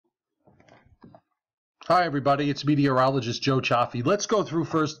Hi, everybody. It's meteorologist Joe Chaffee. Let's go through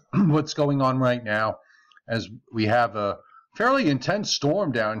first what's going on right now as we have a fairly intense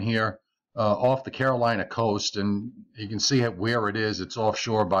storm down here off the Carolina coast. And you can see where it is. It's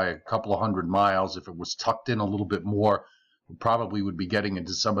offshore by a couple of 100 miles. If it was tucked in a little bit more, we probably would be getting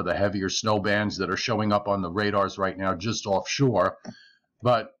into some of the heavier snow bands that are showing up on the radars right now just offshore.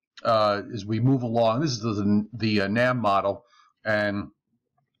 But as we move along, this is the NAM model, and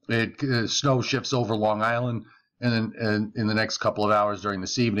snow shifts over Long Island, and then in the next couple of hours during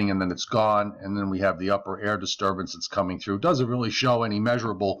this evening, and then it's gone. And then we have the upper air disturbance that's coming through. It doesn't really show any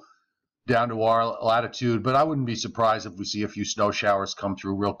measurable down to our latitude, but I wouldn't be surprised if we see a few snow showers come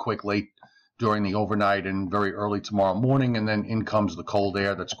through real quickly during the overnight and very early tomorrow morning. And then in comes the cold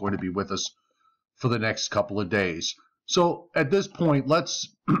air that's going to be with us for the next couple of days. So at this point, let's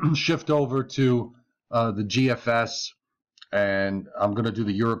shift over to the GFS. And I'm going to do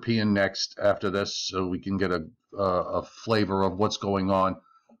the European next after this, so we can get a flavor of what's going on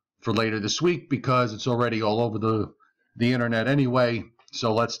for later this week, because it's already all over the internet anyway.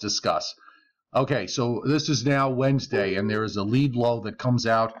 So let's discuss. Okay, so this is now Wednesday, and there is a lead low that comes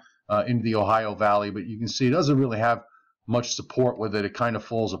out into the Ohio Valley, but you can see it doesn't really have much support with it. It kind of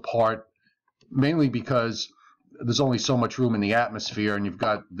falls apart, mainly because there's only so much room in the atmosphere, and you've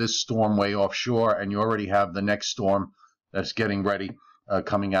got this storm way offshore, and you already have the next storm that's getting ready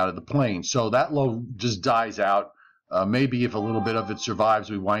coming out of the plain. So that low just dies out. Maybe if a little bit of it survives,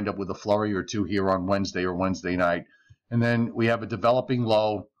 we wind up with a flurry or two here on Wednesday or Wednesday night. And then we have a developing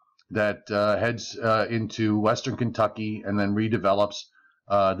low that heads into western Kentucky and then redevelops.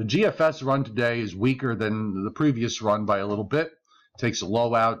 The GFS run today is weaker than the previous run by a little bit. Takes a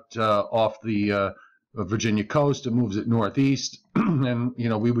low out off the Virginia coast and moves it northeast. And, you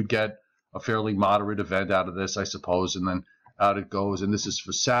know, we would get a fairly moderate event out of this, I suppose, and then out it goes. And this is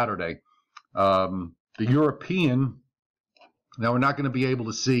for Saturday. The European, now we're not going to be able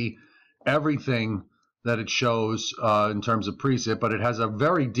to see everything that it shows in terms of precip, but it has a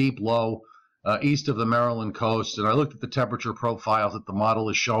very deep low east of the Maryland coast. And I looked at the temperature profiles that the model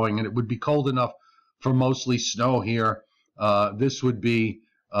is showing, and it would be cold enough for mostly snow here. This would be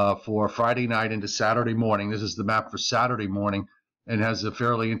for Friday night into Saturday morning. This is the map for Saturday morning. And has a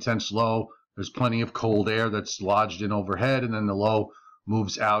fairly intense low. There's plenty of cold air that's lodged in overhead, and then the low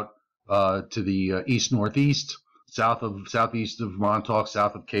moves out to the east-northeast, southeast of Montauk,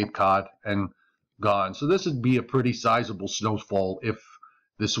 south of Cape Cod, and gone. So this would be a pretty sizable snowfall if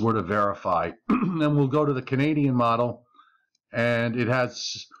this were to verify. Then we'll go to the Canadian model, and it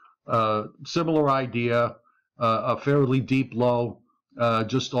has a similar idea, a fairly deep low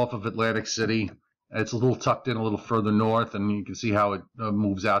just off of Atlantic City. It's a little tucked in a little further north, and you can see how it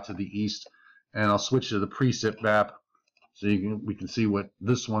moves out to the east. And I'll switch to the precip map so we can see what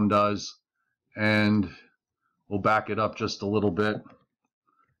this one does. And we'll back it up just a little bit.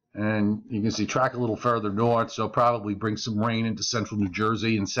 And you can see track a little further north, so probably bring some rain into central New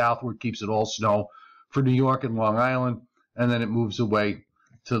Jersey, and southward keeps it all snow for New York and Long Island. And then it moves away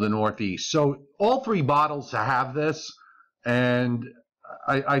to the northeast. So all three models have this, and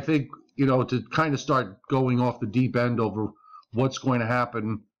I think, you know, to kind of start going off the deep end over what's going to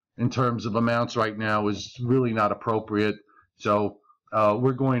happen in terms of amounts right now is really not appropriate. So I'm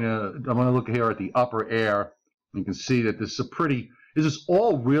going to look here at the upper air. You can see that this is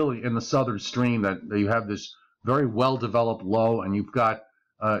all really in the southern stream, that you have this very well-developed low, and you've got,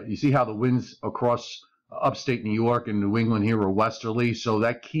 you see how the winds across upstate New York and New England here are westerly, so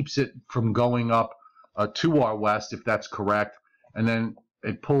that keeps it from going up to our west, if that's correct. And then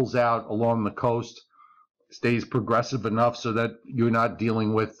it pulls out along the coast, stays progressive enough so that you're not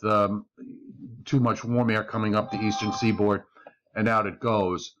dealing with too much warm air coming up the eastern seaboard, and out it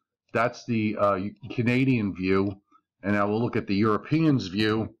goes. That's the Canadian view. And now we'll look at the Europeans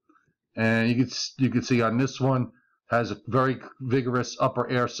view, and you can see on this one has a very vigorous upper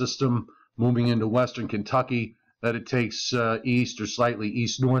air system moving into western Kentucky that it takes east or slightly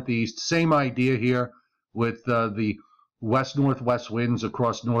east-northeast. Same idea here with the west-northwest winds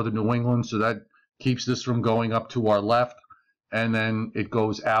across northern New England, so that keeps this from going up to our left, and then it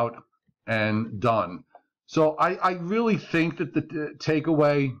goes out and done. So I really think that the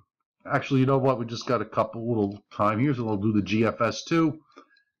takeaway, actually, you know what, we just got a couple little time here, so we'll do the GFS too.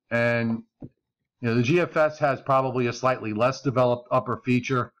 And you know, the GFS has probably a slightly less developed upper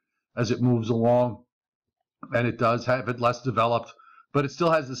feature as it moves along, and it does have it less developed, but it still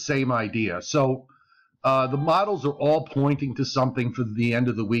has the same idea. So the models are all pointing to something for the end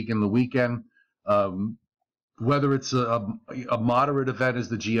of the week and the weekend. Whether it's a moderate event as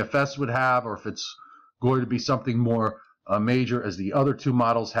the GFS would have, or if it's going to be something more major as the other two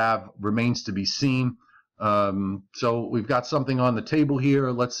models have, remains to be seen. So we've got something on the table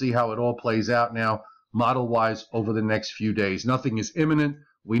here. Let's see how it all plays out now, model-wise, over the next few days. Nothing is imminent.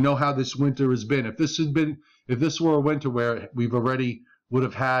 We know how this winter has been. If this were a winter where we've already would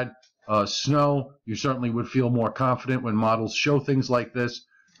have had snow, you certainly would feel more confident when models show things like this.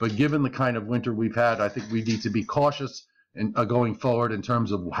 But given the kind of winter we've had, I think we need to be cautious in going forward in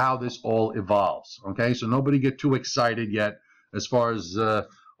terms of how this all evolves. Okay, so nobody get too excited yet as far as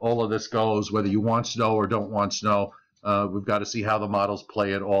all of this goes, whether you want snow or don't want snow. We've got to see how the models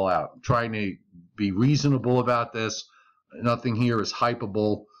play it all out. I'm trying to be reasonable about this. Nothing here is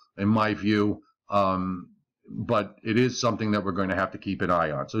hypeable in my view, but it is something that we're going to have to keep an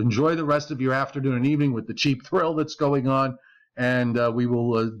eye on. So enjoy the rest of your afternoon and evening with the cheap thrill that's going on, and we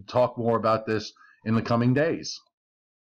will talk more about this in the coming days.